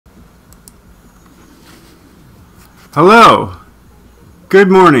Hello, good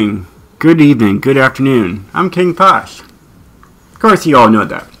morning, good evening, good afternoon. I'm King Posh. Of course, you all know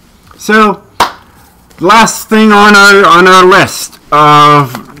that. So, last thing on our list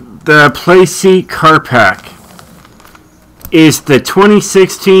of the Playseat car pack is the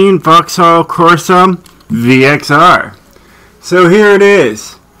 2016 Vauxhall Corsa Vxr. So here it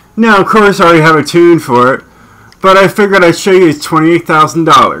is. Now, of course, I already have a tune for it, but I figured I'd show you it's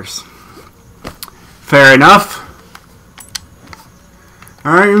 $28,000. Fair enough.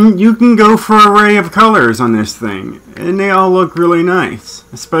 Alright, you can go for an array of colors on this thing, and they all look really nice,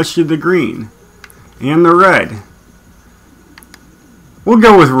 especially the green and the red. We'll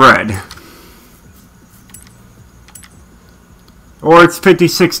go with red. Or it's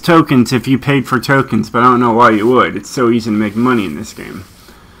 56 tokens if you paid for tokens, but I don't know why you would. It's so easy to make money in this game.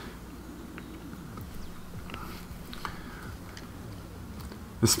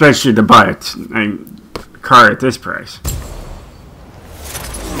 Especially to buy a car at this price.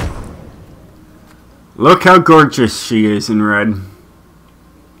 Look how gorgeous she is in red.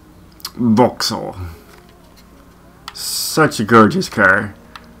 Vauxhall. Such a gorgeous car.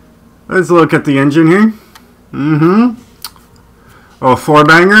 Let's look at the engine here. Oh,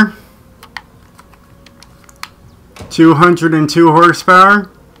 4-banger. 202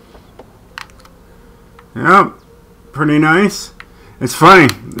 horsepower. Yep. Pretty nice. It's funny.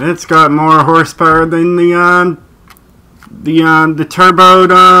 It's got more horsepower than the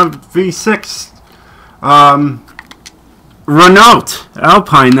turboed V6 Renault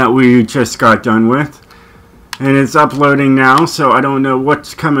Alpine that we just got done with, and it's uploading now, so I don't know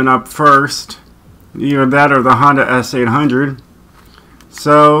what's coming up first, either that or the Honda S800.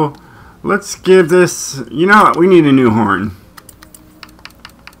 So let's give this, you know what, we need a new horn.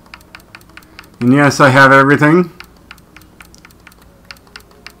 And yes, I have everything.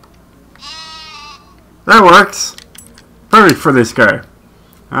 That works. Perfect for this guy.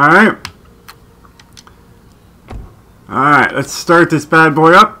 Alright. Alright, let's start this bad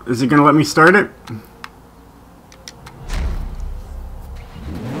boy up. Is it going to let me start it?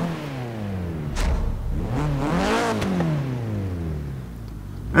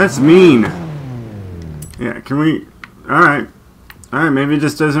 That's mean. Yeah, can we... Alright. Alright, maybe it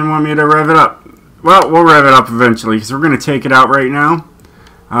just doesn't want me to rev it up. Well, we'll rev it up eventually, because we're going to take it out right now.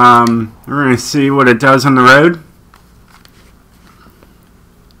 We're going to see what it does on the road.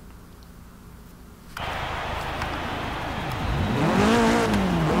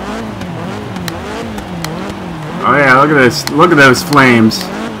 Oh yeah, look at this. Look at those flames.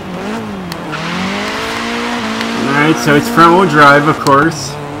 Alright, so it's front wheel drive, of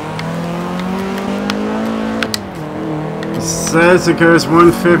course. It says it goes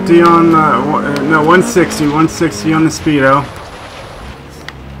 150 on the... No, 160. 160 on the speedo.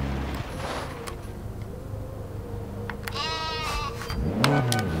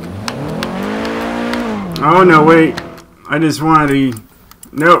 Oh no, wait. I just wanted the...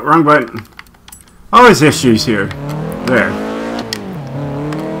 No, wrong button. Always issues here. There.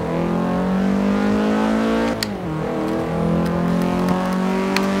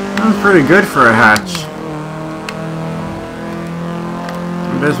 That's pretty good for a hatch.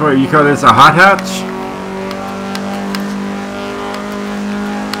 That's what you call this, a hot hatch?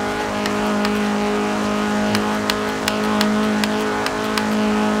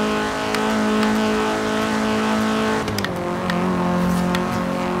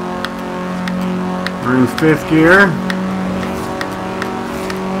 We're in 5th gear.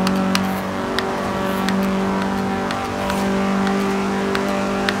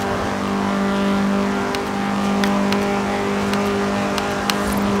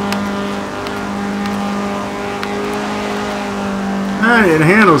 Hey, it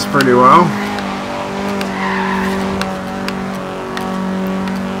handles pretty well.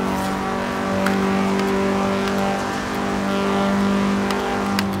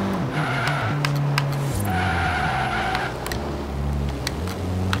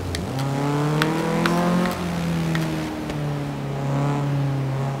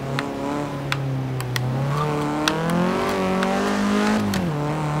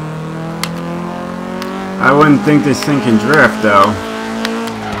 I wouldn't think this thing can drift, though.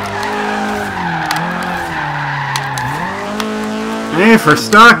 Hey, for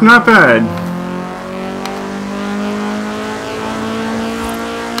stock, not bad.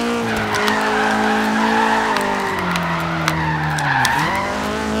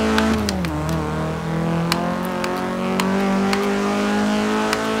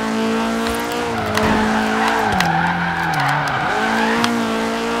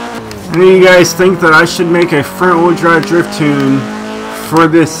 Any of you guys think that I should make a front wheel drive drift tune for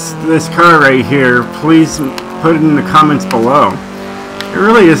this car right here? Please put it in the comments below. It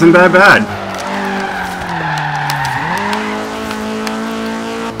really isn't that bad.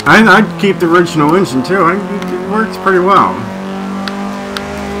 I'd keep the original engine too. It works pretty well.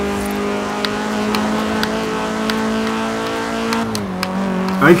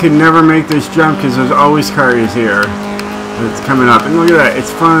 I could never make this jump because there's always cars here that's coming up. And look at that,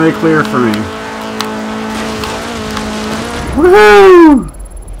 it's finally clear for me. Woohoo!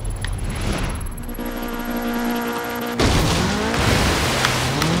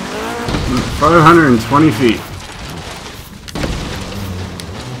 520 feet.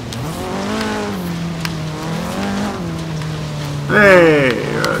 Hey!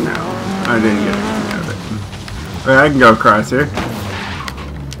 No, I didn't get anything out of it. Alright, I can go across here.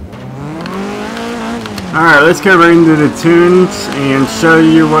 Alright, let's get right into the tunes and show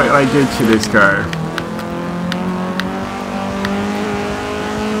you what I did to this car.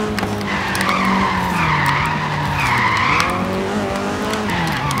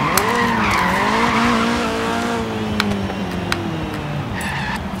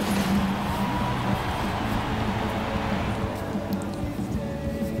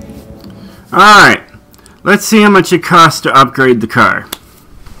 Alright, let's see how much it costs to upgrade the car.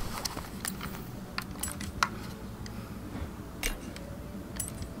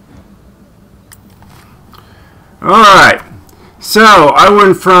 Alright, so I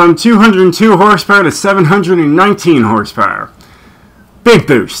went from 202 horsepower to 719 horsepower. Big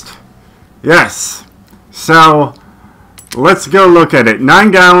boost. Yes. So, let's go look at it.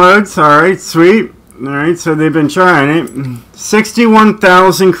 9 downloads, alright, sweet. Alright, so they've been trying it.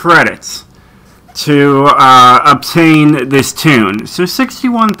 61,000 credits to obtain this tune. So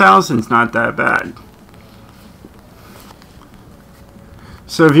 61,000 is not that bad.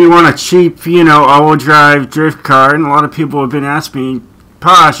 So if you want a cheap, you know, all-wheel drive drift car, and a lot of people have been asking me,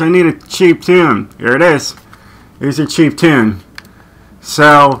 Posh, I need a cheap tune. Here it is. Here's a cheap tune.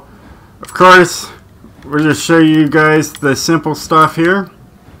 So, of course, we'll just show you guys the simple stuff here.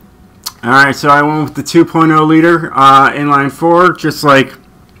 Alright, so I went with the 2.0 liter inline 4, just like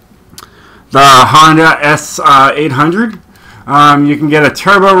the Honda S800. You can get a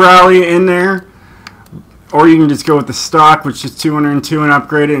turbo rally in there, or you can just go with the stock, which is 202, and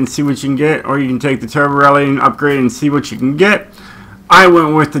upgrade it and see what you can get, or you can take the turbo rally and upgrade it and see what you can get. I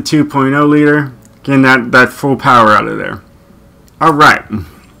went with the 2.0 liter, getting that full power out of there. Alright, and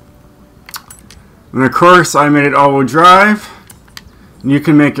of course I made it all-wheel drive. You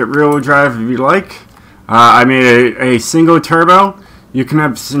can make it rear-wheel drive if you like. I made a single turbo. You can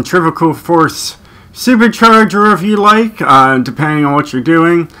have centrifugal force supercharger if you like, depending on what you're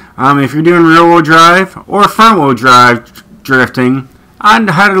doing. If you're doing rear-wheel drive or front-wheel drive drifting, I'd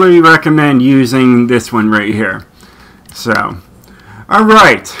highly recommend using this one right here. So,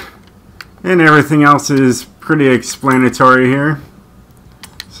 alright. And everything else is pretty explanatory here.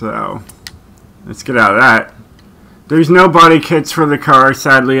 So, let's get out of that. There's no body kits for the car.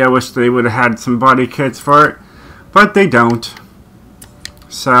 Sadly, I wish they would have had some body kits for it, but they don't.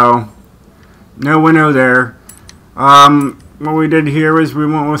 So, no window there. What we did here was we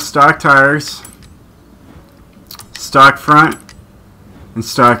went with stock tires, stock front, and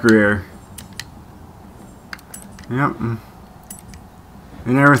stock rear. Yep.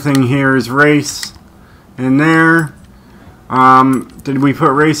 And everything here is race in there. Did we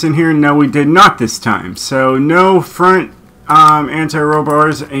put race in here? No, we did not this time. So no front anti-roll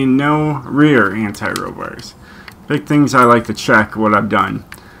bars and no rear anti-roll bars. Big things I like to check what I've done.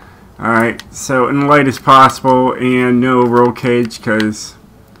 Alright, so in the light as possible and no roll cage because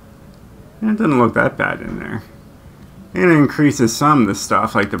it doesn't look that bad in there. It increases some of the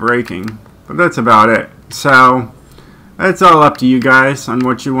stuff like the braking, but that's about it. So that's all up to you guys on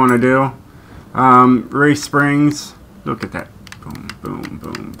what you want to do. Race springs. Look at that. Boom, boom,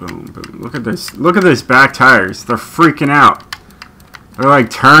 boom, boom, boom. Look at this. Look at those back tires. They're freaking out. They're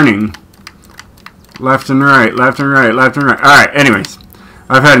like turning. Left and right, left and right, left and right. Alright, anyways.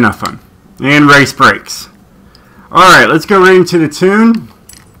 I've had enough fun. And race brakes. Alright, let's go right into the tune.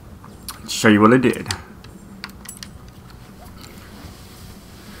 Let's show you what I did.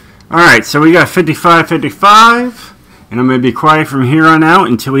 Alright, so we got 55, 55. And I'm going to be quiet from here on out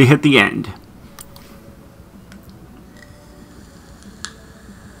until we hit the end.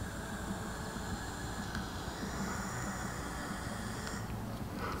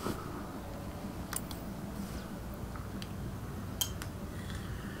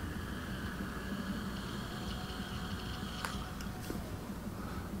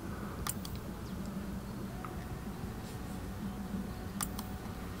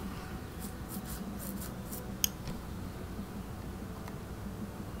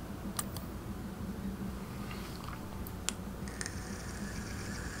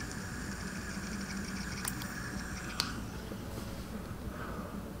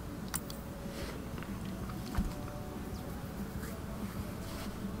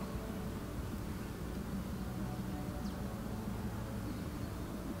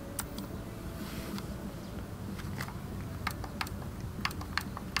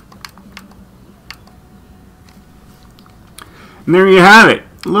 And there you have it.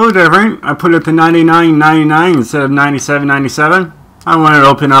 A little different. I put it to 99.99 instead of 97.97. I wanted to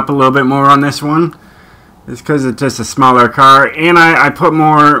open up a little bit more on this one. It's because it's just a smaller car, and I put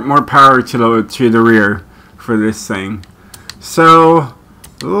more power to the rear for this thing. So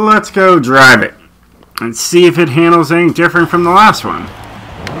let's go drive it and see if it handles any different from the last one.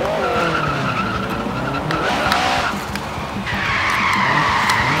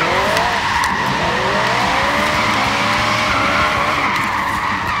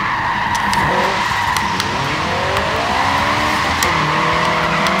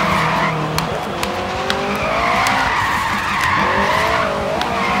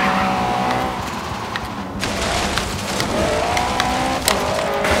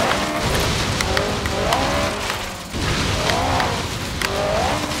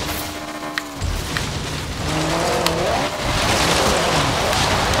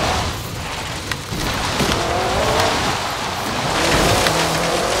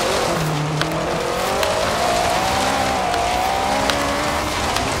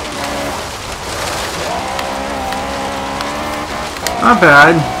 Not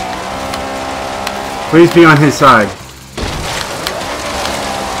bad. Please be on his side.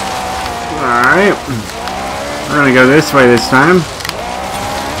 Alright. We're gonna go this way this time.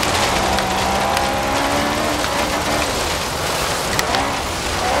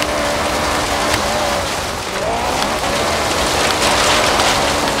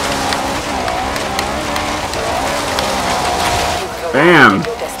 Bam!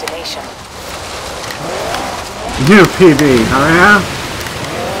 New PB, oh yeah?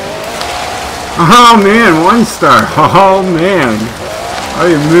 Oh man, 1 star. Oh man. Oh,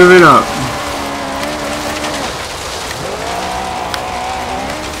 you're moving up.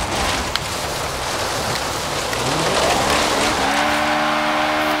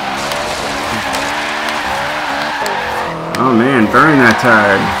 Oh man, burn that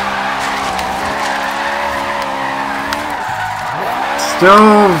tire.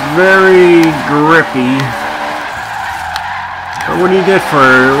 Still very grippy. But what do you get for,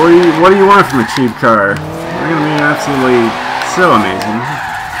 what do you want from a cheap car? They're gonna be absolutely so amazing.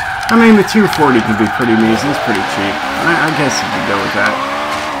 I mean, the 240 can be pretty amazing. It's pretty cheap. I guess you could go with that.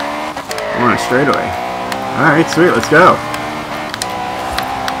 I want a straightaway. Alright, sweet, let's go.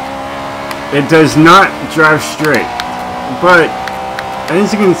 It does not drive straight. But,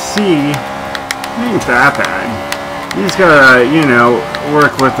 as you can see, it ain't that bad. You just gotta, you know,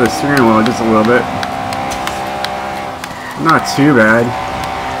 work with the steering wheel just a little bit. Not too bad.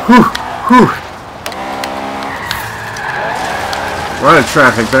 Whew, whew. A lot of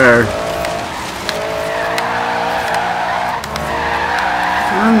traffic there.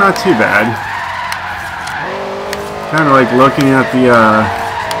 Not too bad. Kind of like looking at the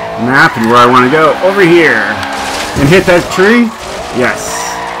map and where I want to go. Over here. And hit that tree? Yes.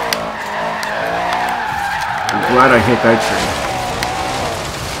 I'm glad I hit that tree.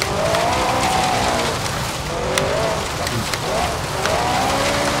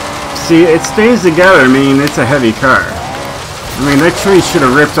 See, it stays together. I mean, it's a heavy car. I mean, that tree should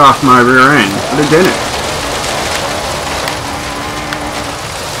have ripped off my rear end, but it didn't.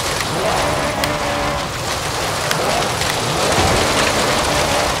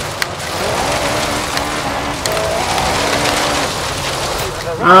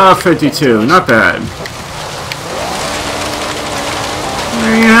 Oh, 52. Not bad.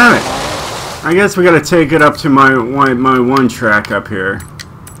 There you have it. I guess we gotta take it up to my one track up here.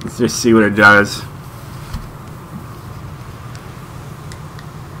 Let's just see what it does.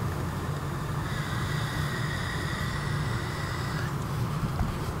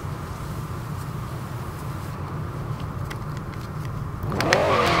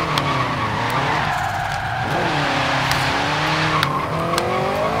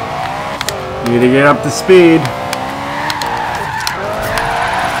 Need to get up to speed.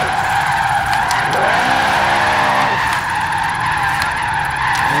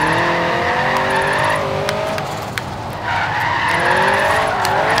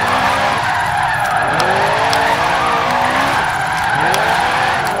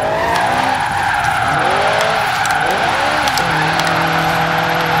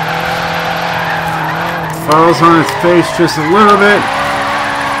 Falls on its face just a little bit,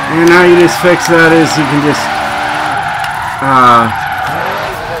 and now you just fix that is you can just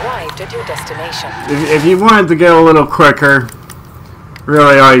you've arrived at your destination. If you wanted to get a little quicker,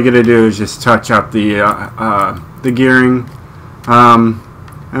 really all you gotta do is just touch up the gearing. I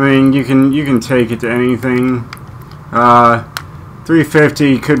mean, you can take it to anything.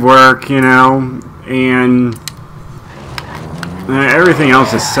 350 could work, you know, and everything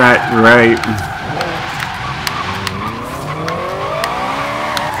else is set right.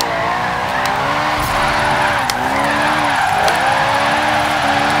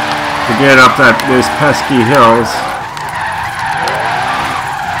 get up those pesky hills.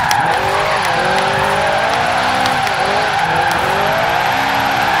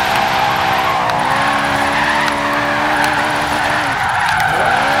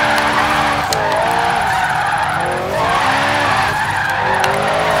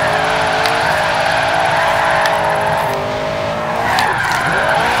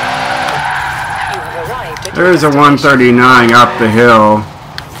 There's a 139 up the hill.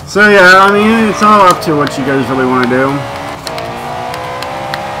 So yeah, I mean, it's all up to what you guys really want to do.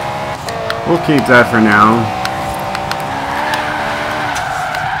 We'll keep that for now.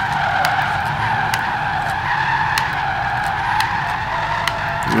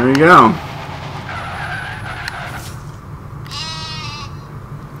 There you go.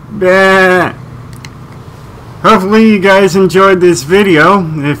 Bah. Hopefully you guys enjoyed this video.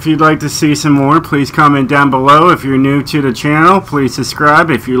 If you'd like to see some more, please comment down below. If you're new to the channel, please subscribe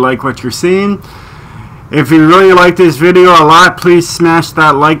if you like what you're seeing. If you really like this video a lot, please smash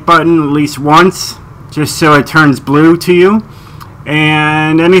that like button at least once, just so it turns blue to you.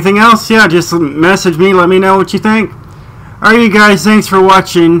 And anything else, yeah, just message me, let me know what you think. Alright you guys, thanks for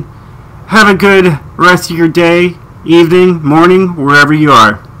watching. Have a good rest of your day, evening, morning, wherever you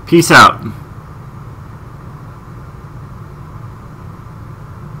are. Peace out.